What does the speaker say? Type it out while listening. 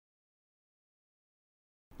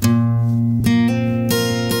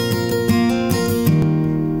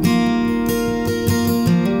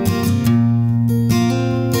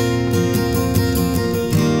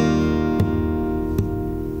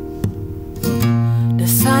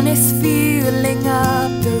sun is filling up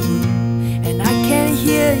the room, and I can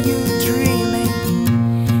hear you dreaming.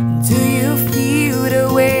 Do you feel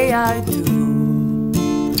the way I do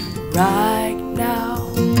right now?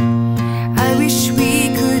 I wish we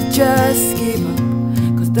could just give up,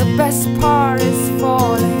 'cause the best part is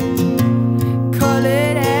falling. Call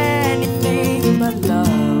it anything but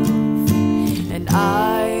love, and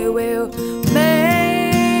I will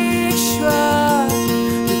make sure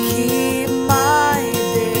to keep my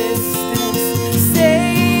distance.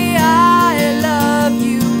 Say I love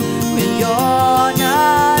you when you're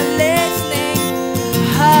not listening.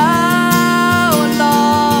 How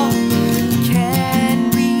long can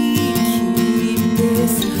we keep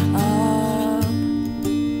this up?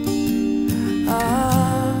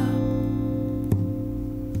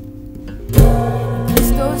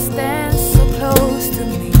 Please don't stand so close to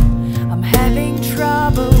me. I'm having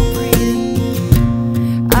trouble breathing.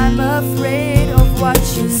 I'm afraid of what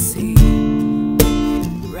you see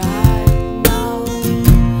right now.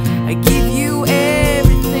 I give you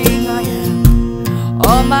everything I am,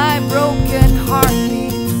 all my broken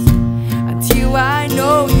heartbeats, until I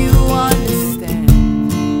know you understand.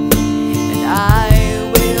 And I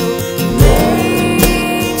will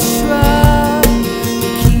make sure to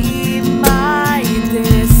keep my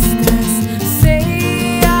distance. Say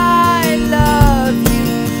I love you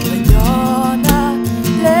when you're not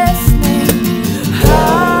listening.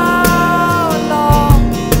 How long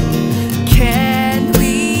can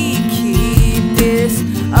we keep this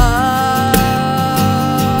up?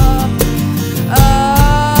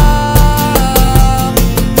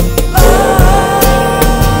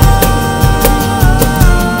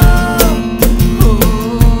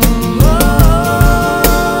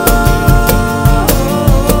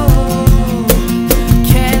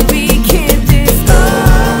 Can we keep this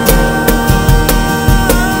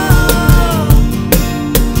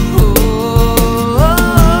And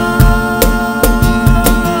I will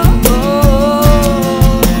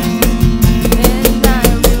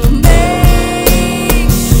make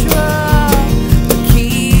sure to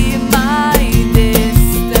keep my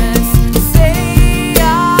distance. Say I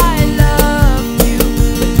love you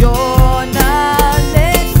when you're not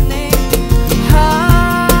listening.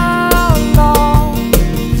 How long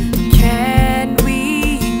can we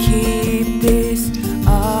keep this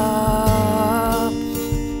up?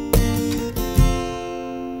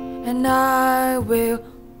 And I will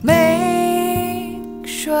make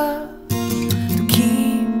sure to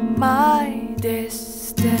keep my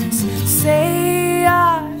distance. Say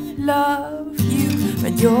I love you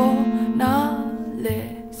when you're not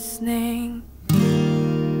listening.